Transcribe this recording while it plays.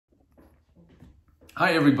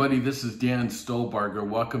Hi everybody, this is Dan Stolbarger.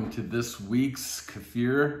 Welcome to this week's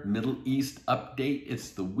KFIR Middle East update. It's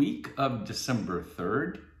the week of December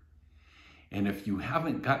 3rd. And if you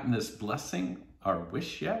haven't gotten this blessing or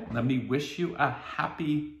wish yet, let me wish you a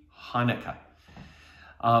happy Hanukkah.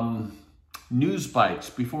 News bites.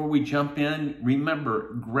 Before we jump in,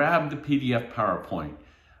 remember, grab the PDF PowerPoint.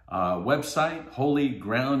 Website,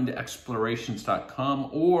 holygroundexplorations.com,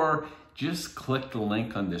 or just click the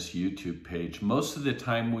link on this YouTube page. Most of the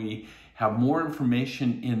time we have more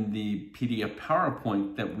information in the PDF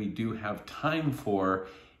PowerPoint than we do have time for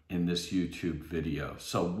in this YouTube video.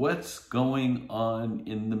 So what's going on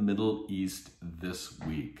in the Middle East this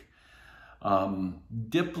week?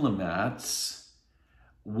 Diplomats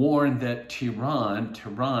warn that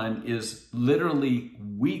Tehran is literally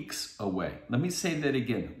weeks away. Let me say that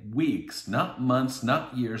again, weeks, not months,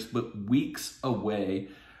 not years, but weeks away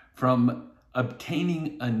from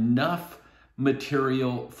obtaining enough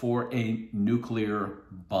material for a nuclear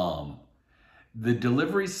bomb. The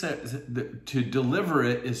delivery to deliver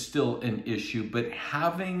it is still an issue, but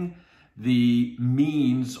having the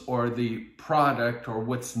means or the product or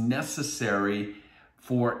what's necessary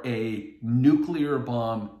for a nuclear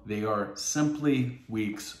bomb, they are simply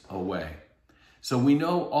weeks away. So we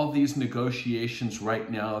know all these negotiations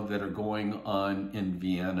right now that are going on in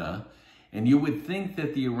Vienna. And you would think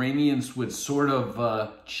that the Iranians would sort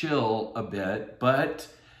of chill a bit, but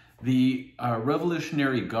the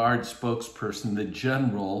Revolutionary Guard spokesperson, the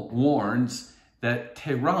general, warns that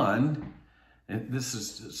Tehran, and this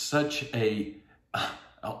is such a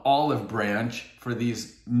olive branch for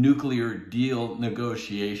these nuclear deal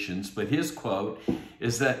negotiations, but his quote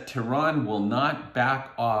is that Tehran will not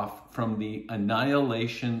back off from the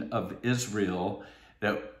annihilation of Israel,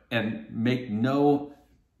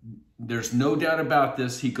 there's no doubt about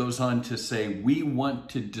this. He goes on to say, we want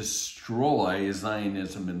to destroy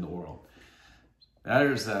Zionism in the world.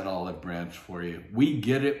 There's that olive branch for you. We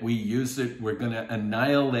get it. We use it. We're going to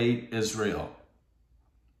annihilate Israel.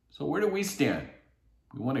 So where do we stand?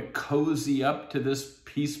 We want to cozy up to this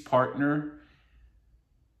peace partner?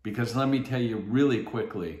 Because let me tell you really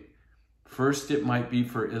quickly, first it might be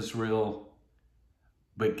for Israel,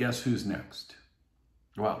 but guess who's next?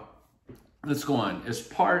 Well, let's go on.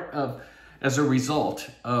 As a result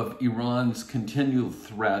of Iran's continual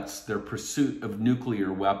threats, their pursuit of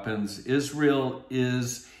nuclear weapons, Israel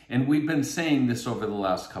is, and we've been saying this over the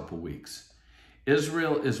last couple of weeks,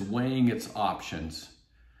 Israel is weighing its options,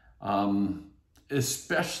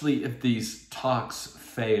 especially if these talks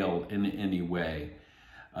fail in any way.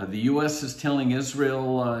 The U.S. is telling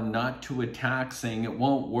Israel not to attack, saying it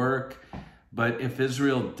won't work, but if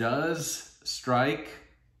Israel does strike,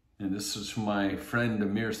 and this is from my friend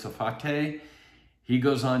Amir Safate, he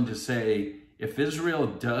goes on to say, if Israel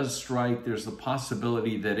does strike, there's the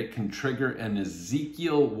possibility that it can trigger an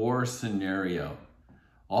Ezekiel war scenario.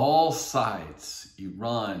 All sides,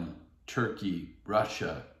 Iran, Turkey,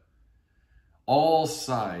 Russia, all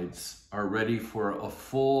sides are ready for a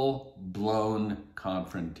full-blown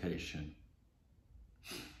confrontation.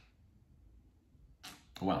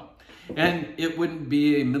 Well, and it wouldn't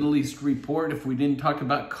be a Middle East report if we didn't talk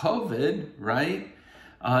about COVID, right?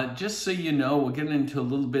 Just so you know, we'll get into a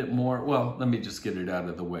little bit more. Well, let me just get it out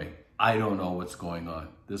of the way. I don't know what's going on.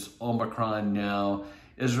 This Omicron now,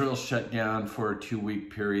 Israel shut down for a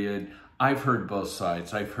 2-week period. I've heard both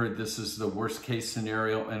sides. I've heard this is the worst case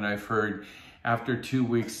scenario, and I've heard after 2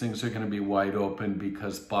 weeks, things are going to be wide open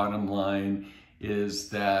because bottom line is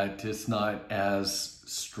that it's not as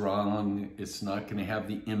strong. It's not going to have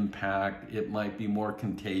the impact. It might be more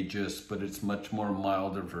contagious, but it's much more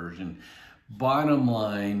milder version. Bottom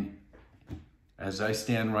line, as I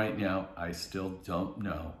stand right now, I still don't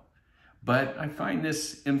know. But I find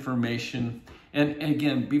this information, and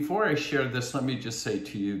again, before I share this, let me just say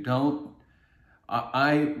to you,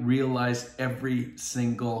 I realize every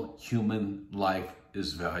single human life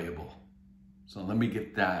is valuable. So let me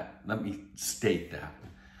state that.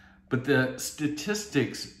 But the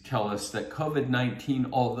statistics tell us that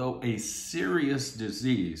COVID-19, although a serious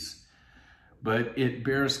disease, but it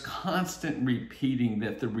bears constant repeating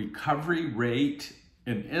that the recovery rate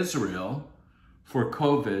in Israel for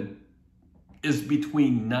COVID is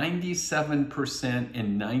between 97%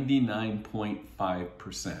 and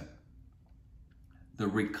 99.5%. The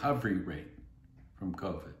recovery rate from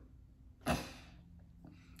COVID.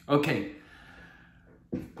 Okay.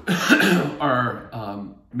 Our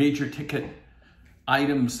major ticket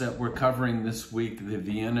items that we're covering this week, the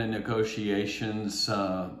Vienna Negotiations.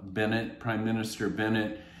 Prime Minister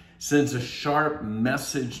Bennett sends a sharp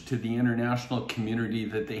message to the international community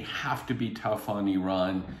that they have to be tough on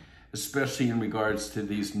Iran. especially in regards to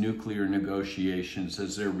these nuclear negotiations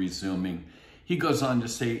as they're resuming. He goes on to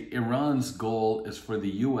say, Iran's goal is for the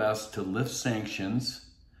U.S. to lift sanctions,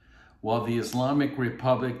 while the Islamic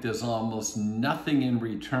Republic does almost nothing in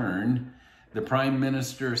return. The Prime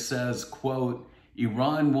Minister says, quote,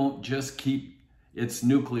 Iran won't just keep its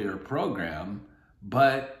nuclear program,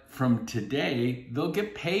 but from today, they'll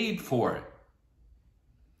get paid for it.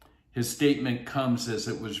 His statement comes as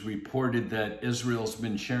it was reported that Israel's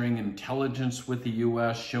been sharing intelligence with the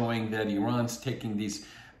U.S. showing that Iran's taking these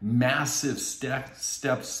massive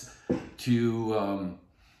steps to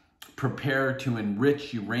prepare to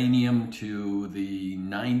enrich uranium to the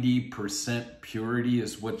 90% purity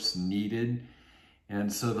is what's needed.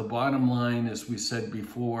 And so the bottom line, as we said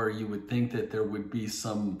before, you would think that there would be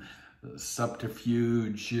some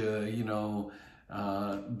subterfuge,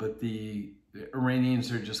 but the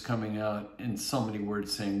Iranians are just coming out in so many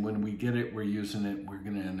words saying, when we get it, we're using it, we're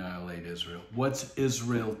going to annihilate Israel. What's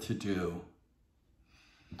Israel to do?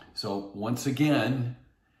 So once again,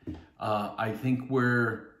 I think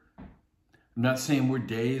I'm not saying we're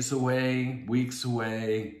days away, weeks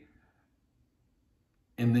away.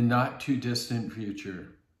 In the not too distant future,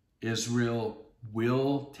 Israel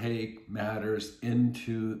will take matters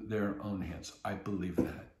into their own hands. I believe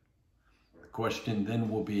that. The question then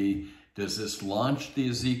will be, does this launch the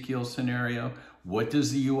Ezekiel scenario? What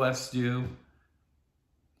does the U.S. do?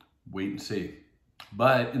 Wait and see.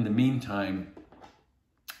 But in the meantime,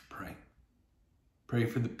 pray. Pray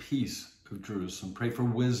for the peace of Jerusalem. Pray for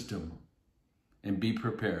wisdom and be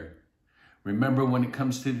prepared. Remember, when it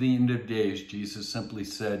comes to the end of days, Jesus simply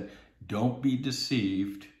said, don't be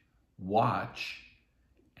deceived, watch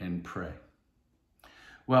and pray.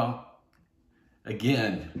 Well,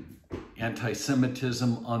 again,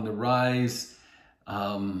 anti-Semitism on the rise,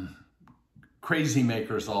 crazy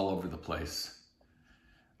makers all over the place.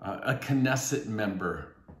 A Knesset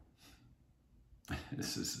member,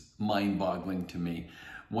 this is mind-boggling to me.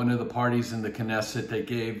 One of the parties in the Knesset, they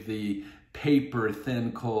gave the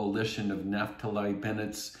paper-thin coalition of Naftali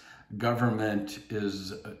Bennett's government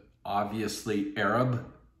is obviously Arab,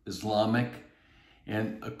 Islamic,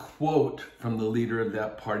 and a quote from the leader of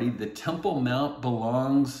that party, the Temple Mount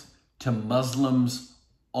belongs to Muslims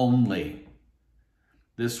only.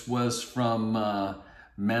 This was from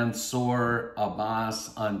Mansour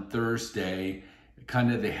Abbas on Thursday,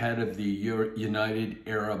 kind of the head of the United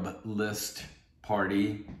Arab List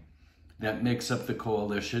party that makes up the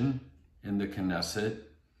coalition in the Knesset.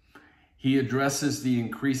 He addresses the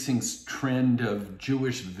increasing trend of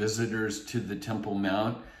Jewish visitors to the Temple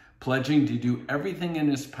Mount, pledging to do everything in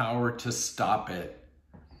his power to stop it.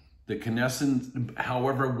 The Knesset,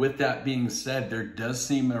 however, with that being said, there does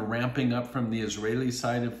seem a ramping up from the Israeli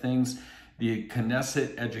side of things. The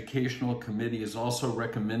Knesset Educational Committee has also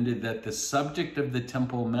recommended that the subject of the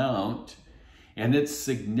Temple Mount and its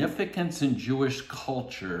significance in Jewish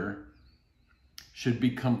culture should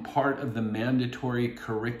become part of the mandatory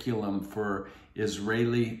curriculum for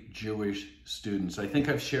Israeli Jewish students. I think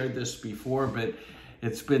I've shared this before, but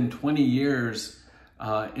it's been 20 years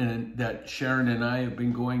that Sharon and I have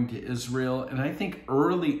been going to Israel. And I think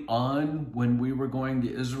early on when we were going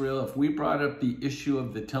to Israel, if we brought up the issue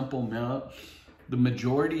of the Temple Mount, the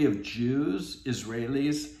majority of Jews,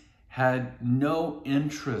 Israelis, had no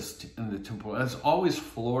interest in the temple. That's always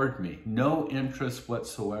floored me. No interest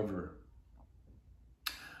whatsoever.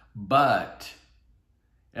 But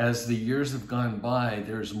as the years have gone by,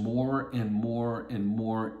 there's more and more and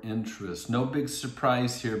more interest. No big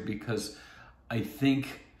surprise here, because I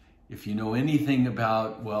think if you know anything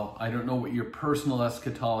about, well, I don't know what your personal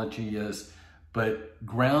eschatology is, but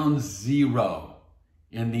ground zero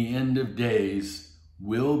in the end of days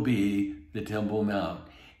will be the Temple Mount.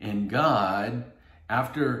 And God,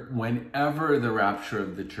 whenever the rapture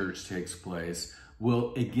of the church takes place,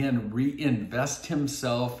 will again reinvest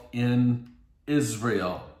himself in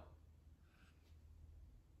Israel.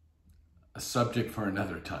 A subject for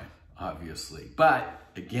another time, obviously. But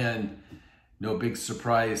again, no big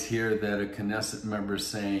surprise here that a Knesset member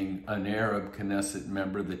saying, an Arab Knesset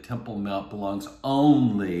member, the Temple Mount belongs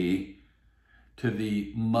only to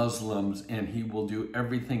the Muslims, and he will do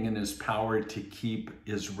everything in his power to keep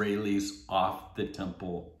Israelis off the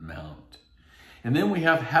Temple Mount. And then we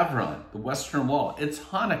have Hebron, the Western Wall. It's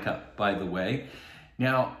Hanukkah, by the way.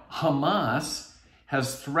 Now, Hamas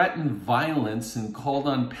has threatened violence and called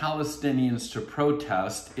on Palestinians to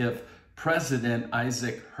protest if President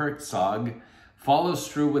Isaac Herzog follows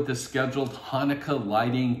through with the scheduled Hanukkah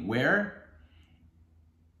lighting where?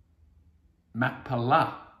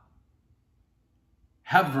 Machpelah.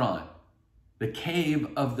 Hebron, the cave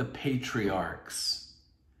of the patriarchs.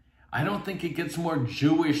 I don't think it gets more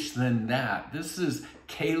Jewish than that. This is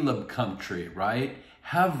Caleb country, right?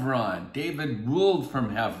 Hebron. David ruled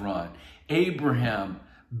from Hebron. Abraham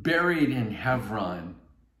buried in Hebron.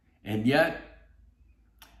 And yet,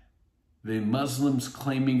 the Muslims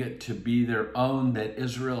claiming it to be their own, that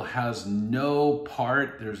Israel has no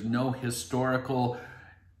part, there's no historical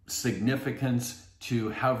significance to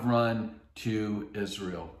Hebron, to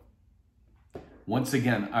Israel. Once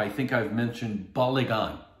again, I think I've mentioned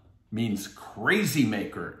Balagan means crazy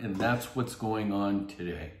maker, and that's what's going on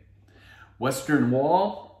today. Western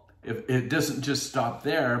Wall, it doesn't just stop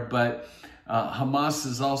there, but Hamas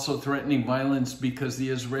is also threatening violence because the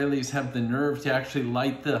Israelis have the nerve to actually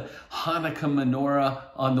light the Hanukkah menorah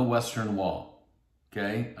on the Western Wall.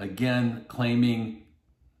 Okay, again, claiming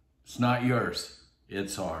it's not yours,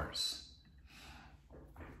 it's ours.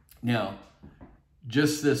 Now,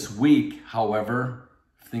 just this week, however,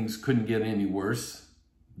 things couldn't get any worse.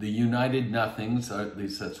 The United Nothings, or at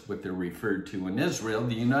least that's what they're referred to in Israel,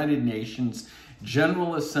 the United Nations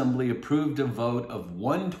General Assembly approved a vote of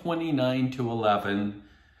 129 to 11,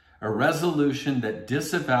 a resolution that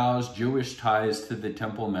disavows Jewish ties to the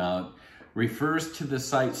Temple Mount, refers to the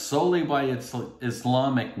site solely by its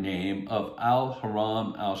Islamic name of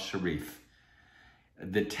Al-Haram al-Sharif.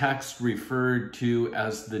 The text referred to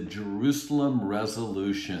as the Jerusalem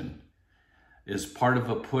Resolution is part of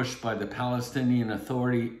a push by the Palestinian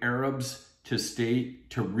Authority Arabs to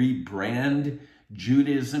rebrand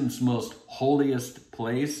Judaism's most holiest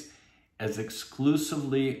place as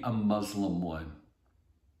exclusively a Muslim one.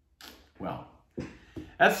 Well,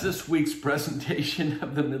 that's this week's presentation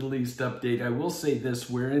of the Middle East Update. I will say this,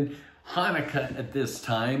 we're in Hanukkah at this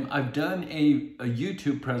time. I've done a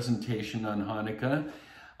YouTube presentation on Hanukkah.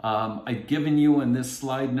 I've given you in this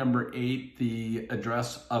slide number 8 the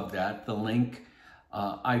address of that, the link.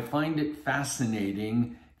 I find it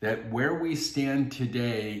fascinating that where we stand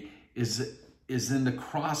today is in the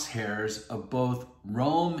crosshairs of both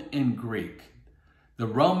Rome and Greek. The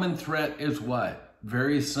Roman threat is what?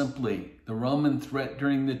 Very simply, the Roman threat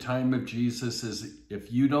during the time of Jesus is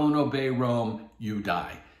if you don't obey Rome, you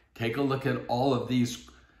die. Take a look at all of these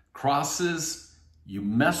crosses. You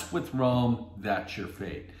mess with Rome, that's your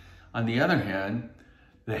fate. On the other hand,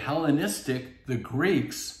 the Hellenistic, the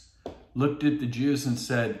Greeks, looked at the Jews and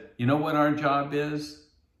said, you know what our job is?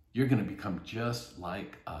 You're going to become just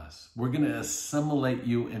like us. We're going to assimilate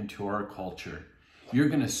you into our culture. You're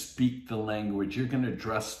going to speak the language. You're going to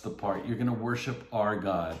dress the part. You're going to worship our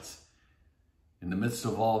gods. In the midst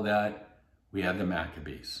of all that, we have the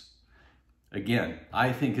Maccabees. Again,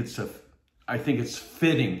 I think it's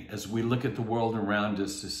fitting as we look at the world around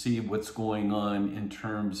us to see what's going on in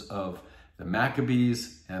terms of the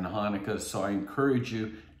Maccabees and Hanukkah. So I encourage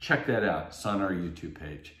you, check that out. It's on our YouTube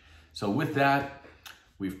page. So with that,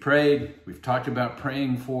 we've prayed. We've talked about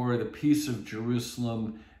praying for the peace of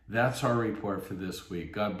Jerusalem. That's our report for this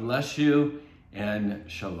week. God bless you and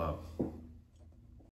shalom.